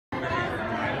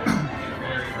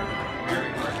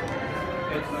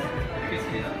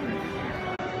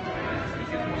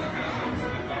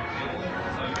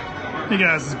Hey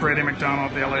guys, this is Brady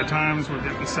McDonald at the LA Times. We're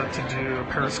getting set to do a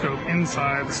Periscope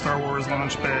inside the Star Wars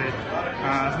launch bay.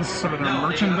 This is sort of their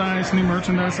merchandise, new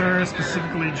merchandise area,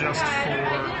 specifically just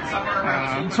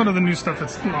for sort of the new stuff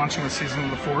that's launching with Season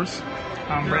of the Force.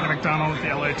 I'm Brady McDonald at the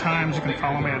LA Times. You can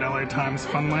follow me at LA Times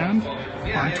Funland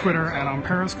on Twitter and on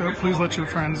Periscope. Please let your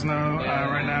friends know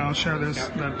right now, share this,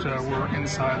 that we're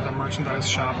inside the merchandise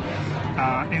shop,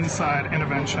 inside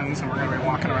Interventions, and we're going to be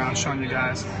walking around showing you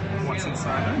guys what's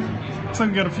inside. Looks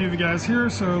like we got a few of you guys here,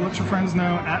 so let your friends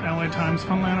know at LA Times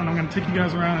Funland, and I'm going to take you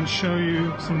guys around and show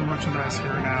you some of the merchandise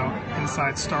here now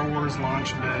inside Star Wars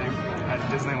Launch Day at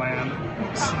Disneyland,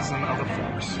 Season of the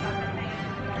Force.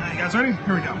 You guys ready?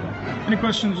 Here we go. Any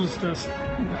questions, just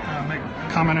make a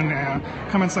comment in the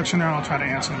comment section there, and I'll try to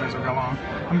answer them as we go along.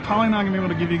 I'm probably not going to be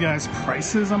able to give you guys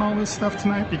prices on all this stuff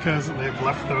tonight because they've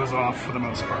left those off for the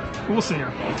most part. But we'll see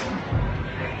here.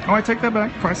 Oh, I take that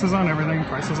back. Prices on everything.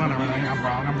 Prices on everything. I'm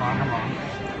wrong. I'm wrong. I'm wrong.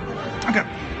 Okay.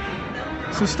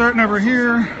 So starting over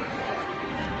here.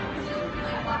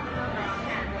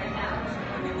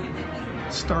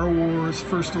 Star Wars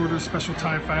First Order Special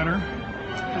TIE Fighter.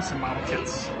 There's some model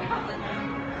kits.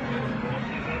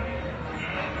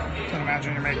 Can't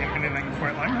imagine you're making anything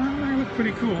quite like that. They look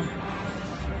pretty cool.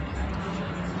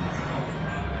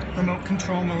 Remote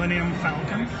control Millennium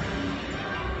Falcon.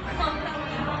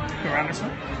 Go around this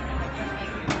one.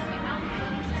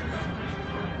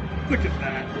 Look at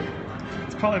that.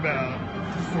 It's probably about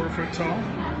 4 foot tall.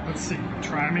 Let's see.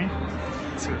 Try me.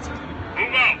 Let's see what it says.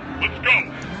 Move out. Let's go.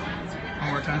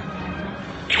 One more time.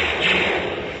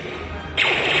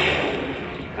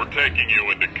 We're taking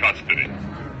you into custody.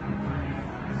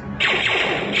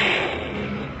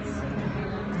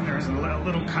 And there's a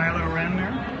little Kylo Ren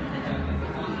there.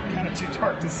 Kind of too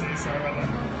dark to see, sorry about that.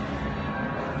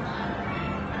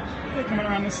 Hey, coming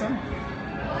around this side.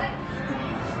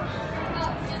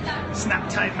 Snap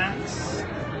tight Max.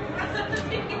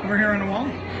 Over here on the wall.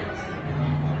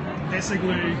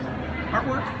 Basically,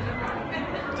 artwork.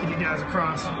 Take you guys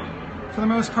across. For the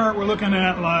most part, we're looking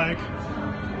at like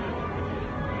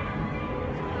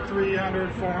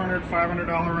 $300, $400,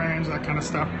 $500 range, that kind of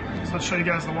stuff. So let's show you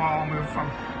guys the wall. I'll move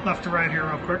from left to right here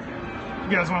real quick. If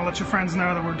you guys want to let your friends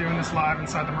know that we're doing this live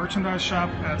inside the merchandise shop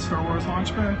at Star Wars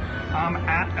Launch Bay, I'm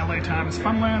at LA Times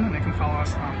Funland, and they can follow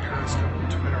us on Periscope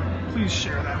and Twitter. Please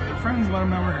share that with your friends. Let them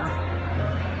know we're here.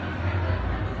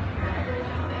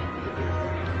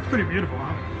 It's pretty beautiful,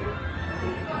 huh?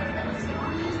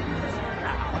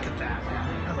 Wow, look at that.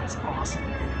 That looks awesome.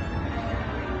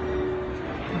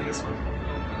 Look at this one.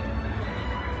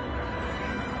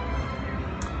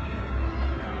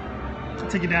 I'll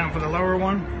take you down for the lower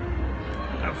one.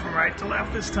 Go from right to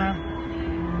left this time.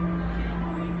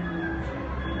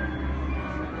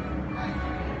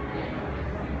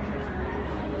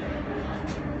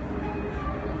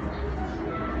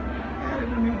 Added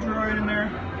a new droid in there.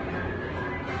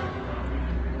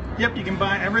 Yep, you can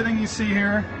buy everything you see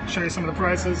here. Show you some of the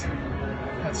prices.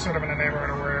 That's sort of in the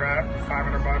neighborhood of where you're at.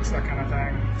 500 bucks, that kind of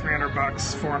thing. 300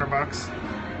 bucks, 400 bucks.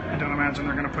 I don't imagine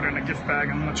they're going to put it in a gift bag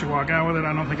and let you walk out with it.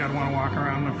 I don't think I'd want to walk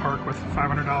around the park with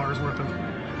 $500 worth of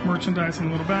merchandise in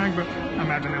a little bag, but I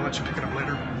imagine they'll let you pick it up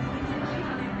later.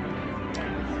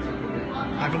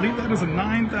 I believe that is a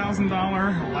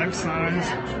 $9,000 life-size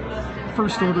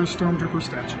First Order Stormtrooper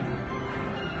statue.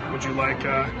 Would you like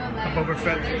a Boba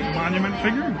Fett monument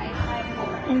figure?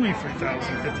 Only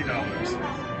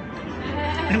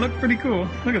 $3,050. They look pretty cool.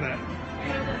 Look at that.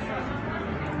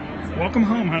 Welcome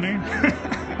home, honey.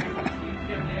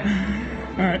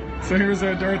 Alright, so here's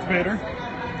Darth Vader.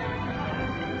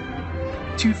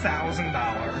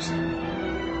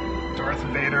 $2,000. Darth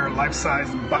Vader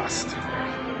life-size bust.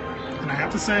 And I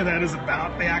have to say that is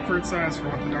about the accurate size for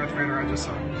what the Darth Vader I just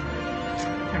saw.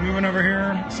 And moving over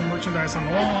here, some merchandise on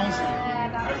the walls.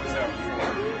 I was out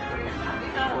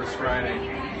for Force Friday.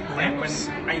 Lamps.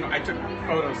 And when I took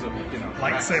photos of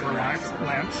Lightsaber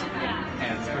lamps.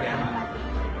 And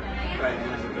but it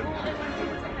was a good.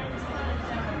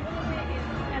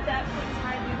 At that point in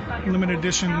time, you've got your Limited own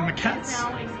edition account. maquettes.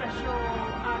 Now a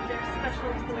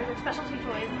they're specialty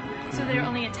toys, so they're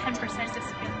only a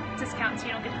 10% discount, so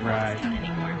you don't get the full Right. discount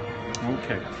anymore.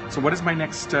 Okay. So what is my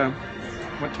next?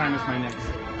 What time is my next?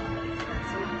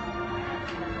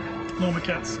 Little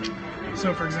maquettes.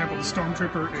 So for example, the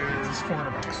Stormtrooper is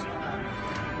 400 bucks.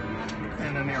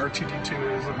 And then the R2-D2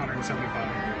 is 175.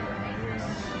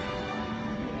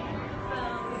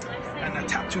 And the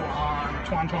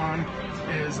Tatuan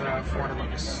is 400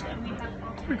 bucks.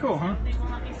 Pretty cool, huh?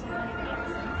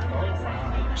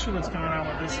 Sure what's going on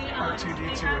with this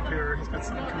R2-D2 up here. He's got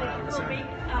something coming out of his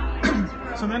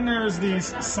head. So then there's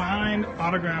these signed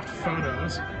autographed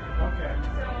photos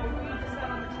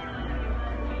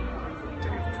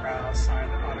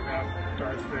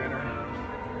Darth Vader.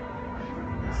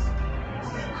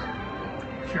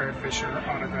 Carrie Fisher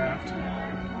autographed.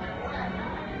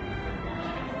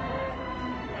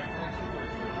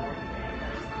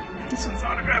 This one's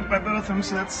autographed by both of them,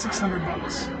 so that's $600.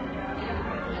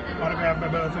 Autographed by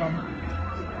both of them.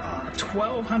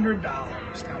 $1,200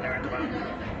 down there at the bottom.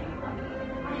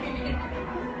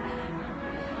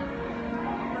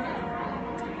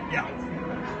 Yeah.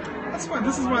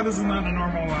 This is why this is not a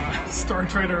normal Star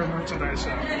Trader merchandise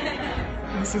shop.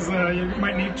 This is you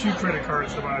might need 2 credit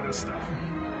cards to buy this stuff.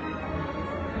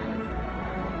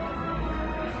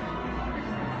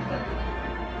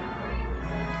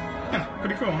 Yeah,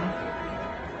 pretty cool, huh?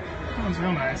 That one's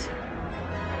real nice.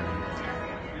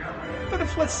 But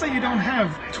if, let's say, you don't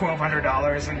have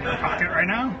 $1,200 in your pocket right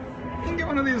now, you can get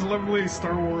one of these lovely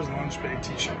Star Wars launch bag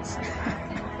t-shirts.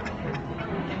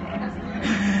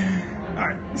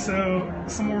 Alright, so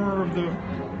some more of the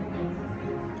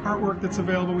artwork that's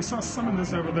available. We saw some of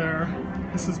this over there.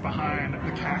 This is behind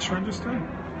the cash register.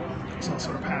 So I'll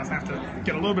sort of pass. I have to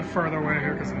get a little bit further away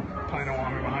here because I probably don't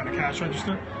want me behind the cash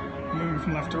register. Moving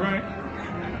from left to right.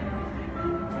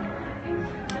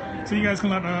 So you guys can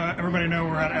let everybody know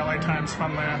we're at LA Times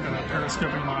Funland and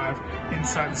periscoping live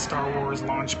inside the Star Wars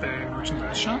launch bay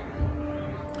merchandise shop.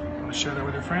 Want to share that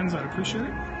with your friends? I'd appreciate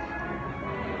it.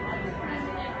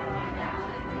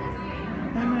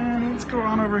 And then let's go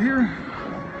on over here.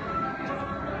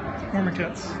 More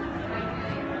maquettes.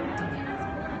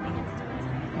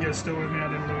 You guys still with me? I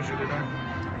didn't lose you, did I?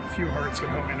 A few hearts would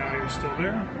help me know you're still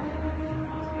there.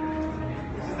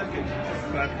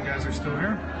 Glad you guys are still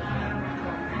here.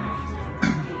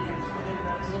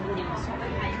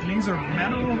 These are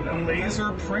metal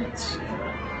laser prints. $100.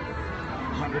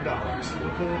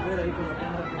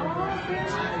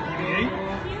 BB-8.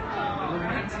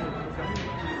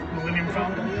 Millennium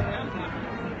Falcon.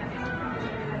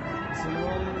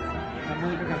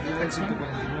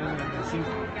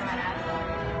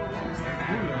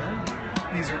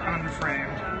 These are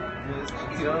unframed.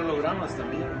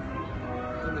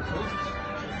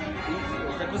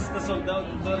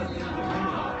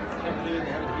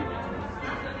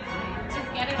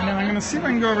 And then I'm going to see if I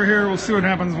can go over here. We'll see what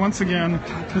happens. Once again,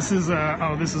 this is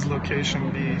this is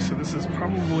location B. So this is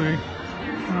probably,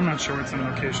 I'm not sure what's in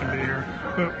location B here,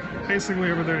 but basically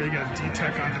over there you got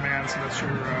D-Tech on demand. So that's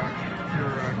your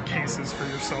cases for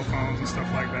your cell phones and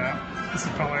stuff like that. This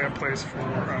is probably a place for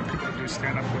people to do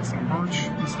stand-up with some merch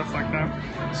and stuff like that.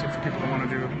 So for people that want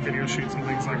to do video shoots and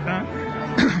things like that.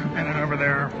 And then over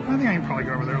there, I think I can probably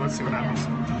go over there. Let's see what happens.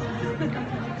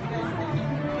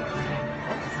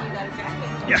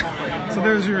 Yeah, so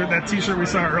there's that t-shirt we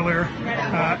saw earlier.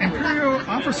 Imperial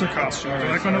officer costume. Would you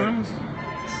like one of those?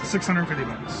 $650.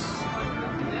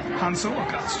 Han Solo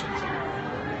costume.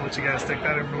 I'll let you guys take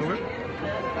that in a little bit.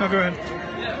 Oh, go ahead.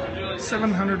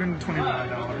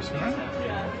 $725 for that.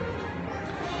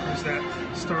 There's that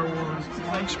Star Wars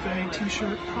launch bay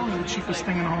t-shirt. Probably the cheapest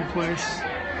thing in the whole place.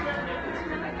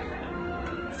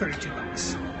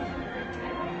 $32.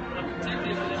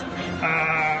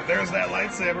 There's that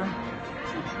lightsaber.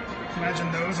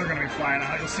 Imagine those are going to be flying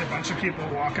out. You'll see a bunch of people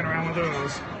walking around with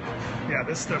those. Yeah,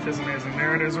 this stuff is amazing.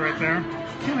 There it is right there.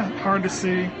 Kind of hard to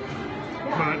see,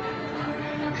 but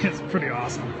it's pretty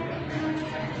awesome.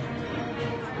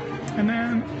 And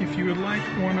then, if you would like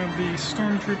one of the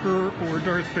Stormtrooper or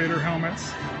Darth Vader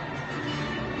helmets,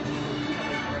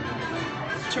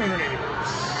 $280.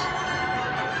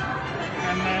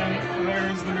 And then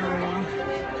there's the newer one.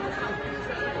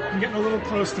 I'm getting a little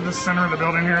close to the center of the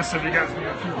building here, so if you guys need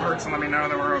a few hearts and let me know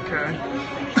that we're okay.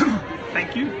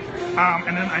 Thank you.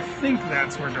 And then I think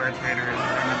that's where Darth Vader is, if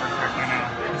I remember correctly now.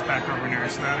 It's back over here,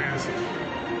 so that is,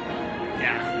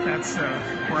 yeah, that's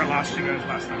where I lost you guys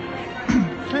last time.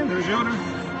 Okay, there's Yoda.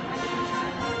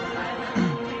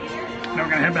 Now we're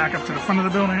going to head back up to the front of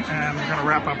the building, and we're going to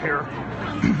wrap up here.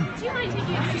 Do you mind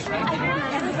taking a picture?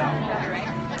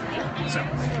 So, I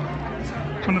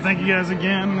want to thank you guys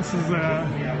again. This is a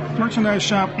merchandise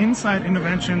shop inside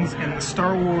Interventions in the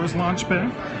Star Wars launch bay.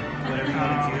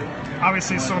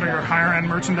 Obviously, sort of your higher-end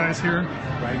merchandise here.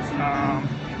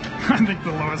 I think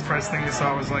the lowest price thing we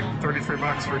saw was like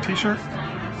 $33 for a t-shirt.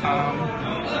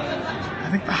 I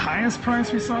think the highest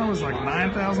price we saw was like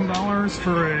 $9,000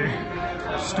 for a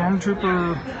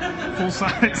Stormtrooper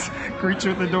full-size greet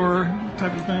you at the door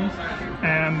type of thing.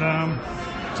 And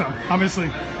so,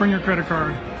 obviously, bring your credit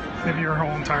card, maybe your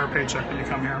whole entire paycheck when you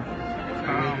come here.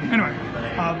 Anyway,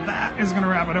 that is going to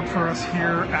wrap it up for us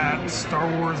here at Star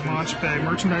Wars Launch Bay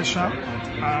Merchandise Shop.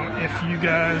 If you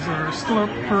guys are still up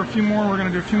for a few more, we're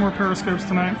going to do a few more periscopes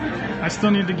tonight. I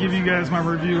still need to give you guys my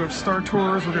review of Star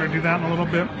Tours. We're going to do that in a little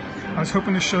bit. I was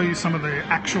hoping to show you some of the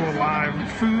actual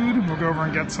live food. We'll go over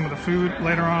and get some of the food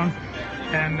later on.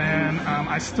 And then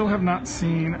I still have not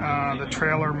seen the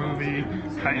trailer movie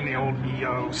in the old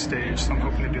EO stage, so I'm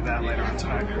hoping to do that later on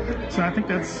tonight. So I think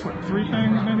that's, what, 3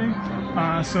 things maybe?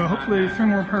 So hopefully 3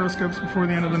 more Periscopes before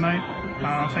the end of the night.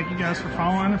 Thank you guys for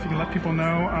following. If you can let people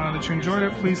know that you enjoyed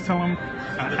it, please tell them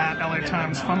at LA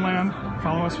Times Funland.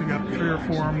 Follow us. We've got 3 or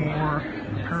 4 more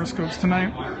Periscopes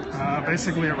tonight.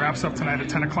 Basically, it wraps up tonight at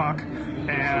 10 o'clock,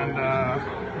 and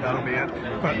that'll be it.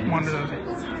 But wanted to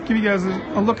give you guys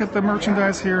a look at the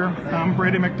merchandise here. I'm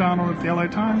Brady McDonald at the LA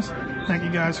Times. Thank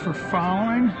you guys for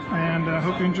following, and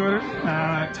hope you enjoyed it.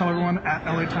 Tell everyone at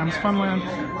LA Times Funland,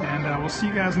 and we'll see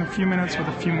you guys in a few minutes with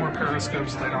a few more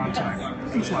Periscopes later on tonight.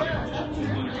 Thanks a lot.